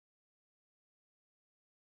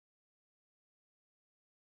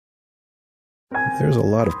There's a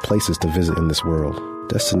lot of places to visit in this world,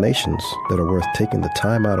 destinations that are worth taking the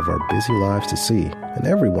time out of our busy lives to see, and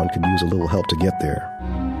everyone could use a little help to get there.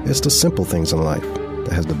 It's the simple things in life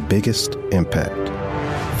that has the biggest impact.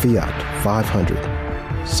 Fiat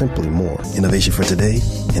 500. Simply more. Innovation for today,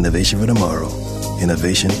 innovation for tomorrow,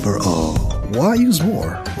 innovation for all. Why use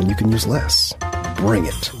more when you can use less? Bring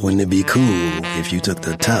it. Wouldn't it be cool if you took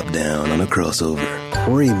the top down on a crossover?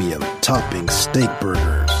 Premium topping steak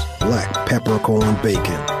burgers. Black peppercorn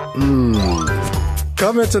bacon. Mmm.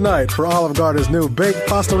 Come in tonight for Olive Garden's new baked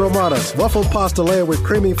pasta romanas, waffle pasta layered with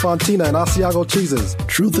creamy fontina and Asiago cheeses.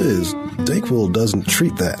 Truth is, Dayquil doesn't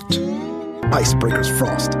treat that. Icebreakers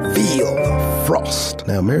Frost. Feel the frost.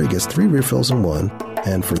 Now, Mary gets 3 refills in one,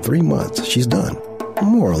 and for 3 months, she's done.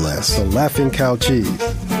 More or less. The Laughing Cow cheese.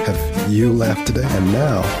 Have you laughed today? And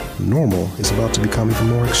now, normal is about to become even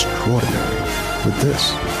more extraordinary with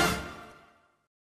this.